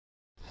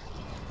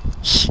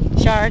Shh,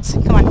 Shards,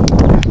 come on.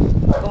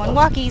 Go on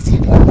walkies.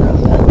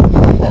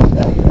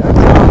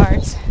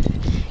 Shards.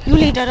 You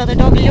leave that other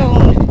dog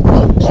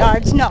alone.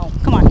 Shards, no.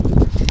 Come on.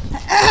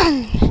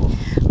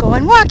 Go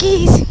on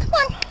walkies. Come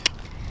on.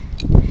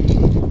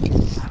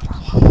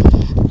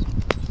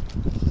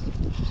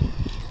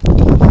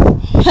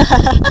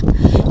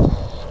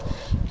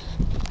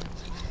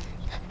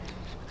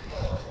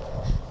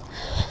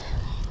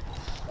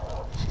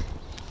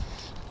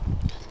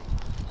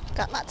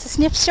 Got lots of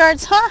sniffs,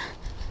 Shards, huh?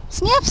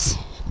 Sniffs?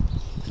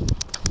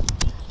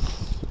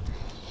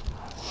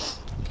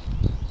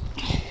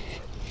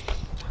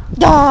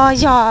 Aw,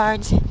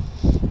 Shards.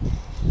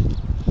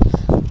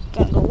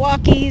 Gonna go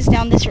walkies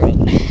down this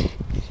road.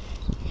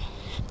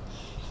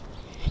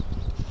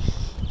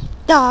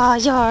 Aw,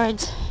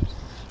 Shards.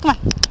 Come on.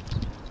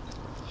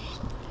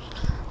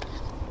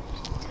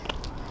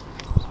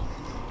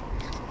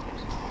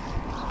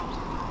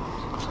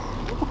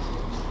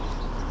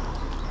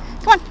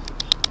 Come on.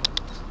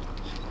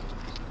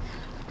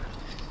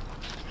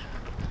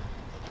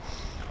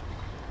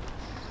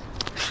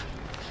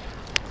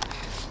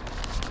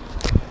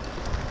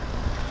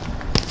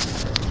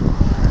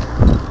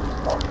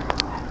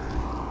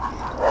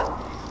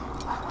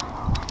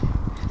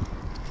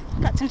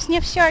 Got some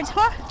sniff Shards,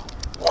 huh?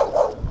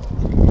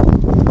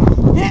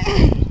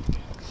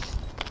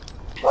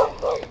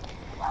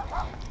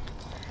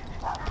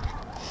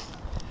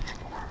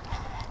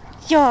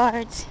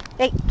 Shards.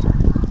 Hey.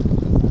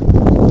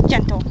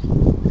 Gentle.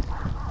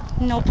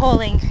 No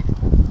pulling.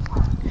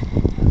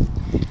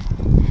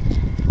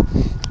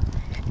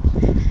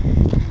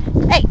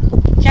 Hey,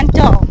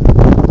 gentle.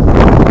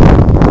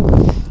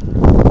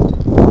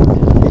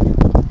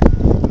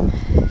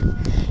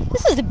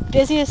 This is the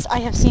busiest I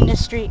have seen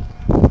this street,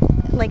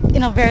 like,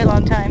 in a very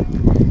long time.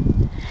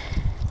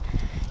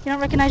 You don't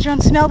recognize your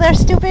own smell there,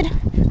 stupid?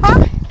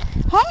 Huh?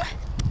 Huh?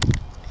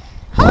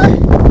 Huh?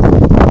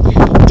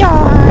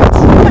 Shards!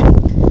 Come on.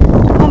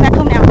 Home now,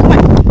 home now, come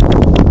on.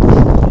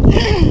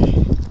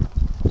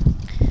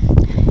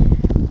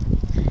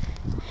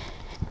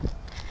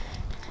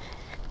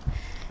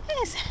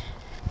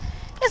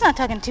 He's not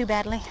talking too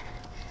badly.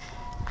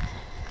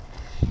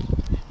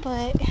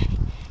 But,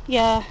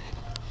 yeah,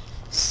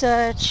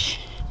 such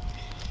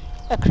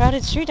a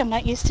crowded street. I'm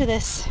not used to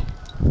this.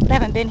 But I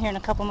haven't been here in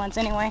a couple months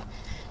anyway.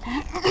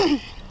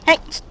 Hey,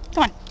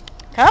 come on.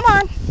 Come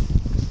on.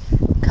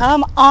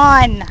 Come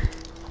on.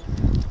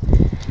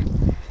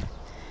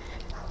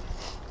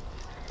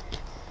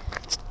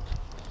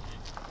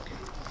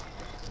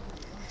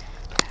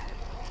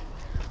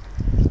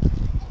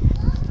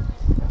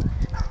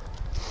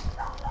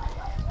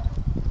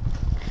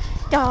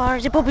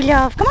 There's a puppy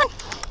love. Come on.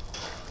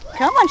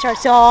 Come on,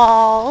 Shards.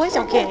 Oh, it's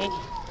okay.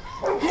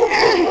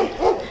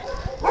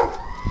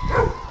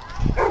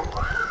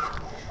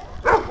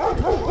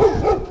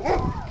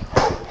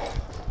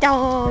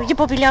 Oh, you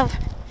puppy love.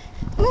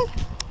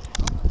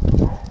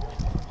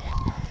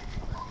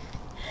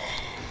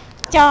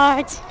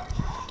 Shards.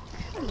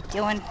 What are you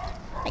doing?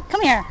 Hey,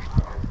 come here.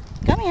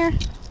 Come here.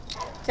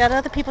 It's out of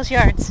other people's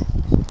yards.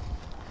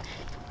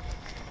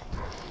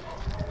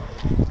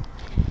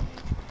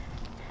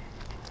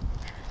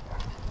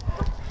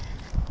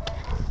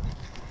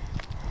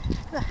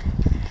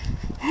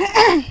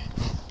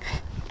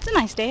 It's a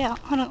nice day out.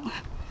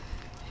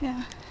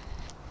 Yeah.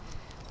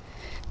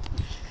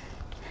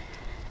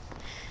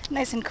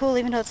 Nice and cool,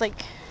 even though it's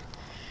like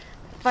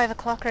 5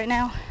 o'clock right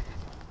now.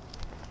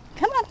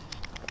 Come on.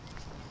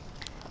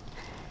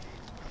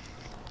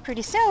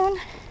 Pretty soon,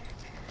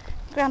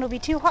 the ground will be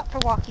too hot for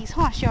walkies,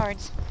 huh,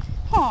 Shards?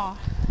 Huh.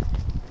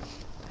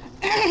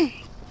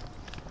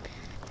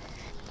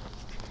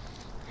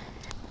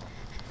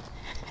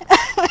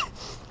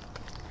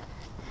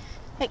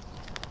 Hey,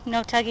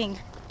 no tugging.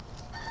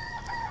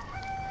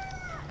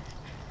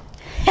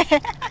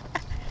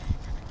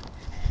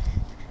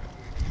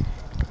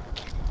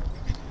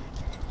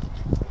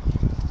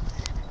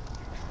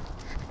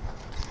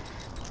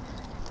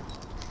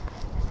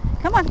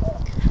 Come on,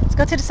 let's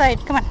go to the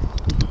side. Come on.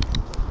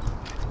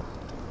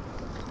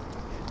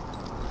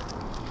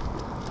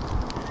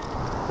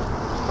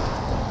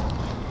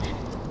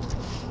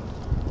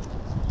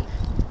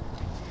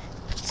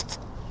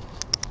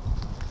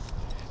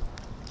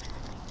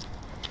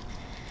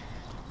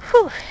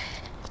 Whew.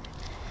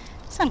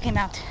 Sun came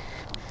out.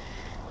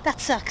 That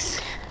sucks.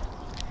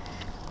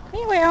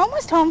 Anyway, we're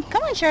almost home.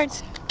 Come on,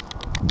 Shards.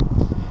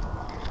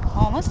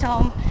 Almost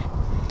home.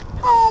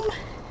 Home.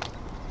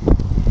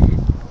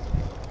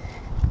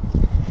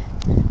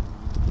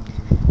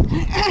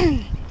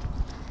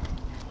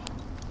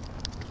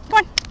 Come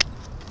on.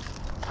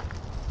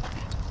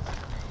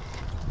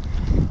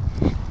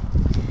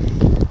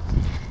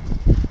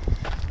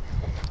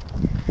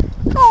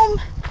 Home.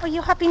 Are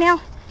you happy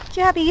now?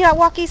 You happy you got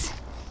walkies?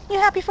 You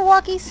happy for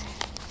walkies?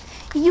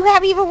 You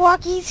happy for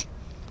walkies?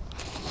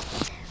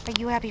 Are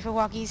you happy for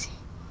walkies?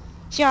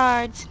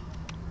 Shards.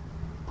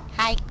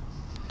 Hi.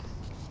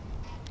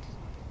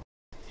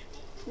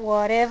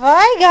 What have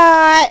I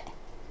got?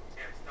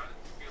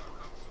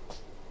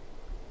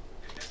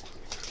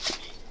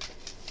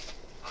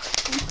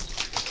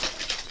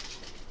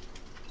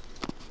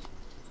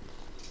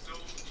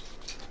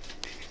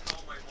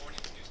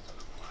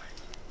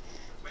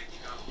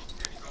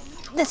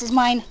 This is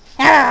mine.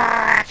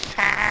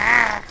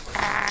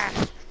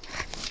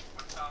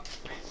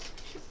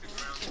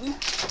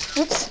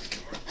 Oops.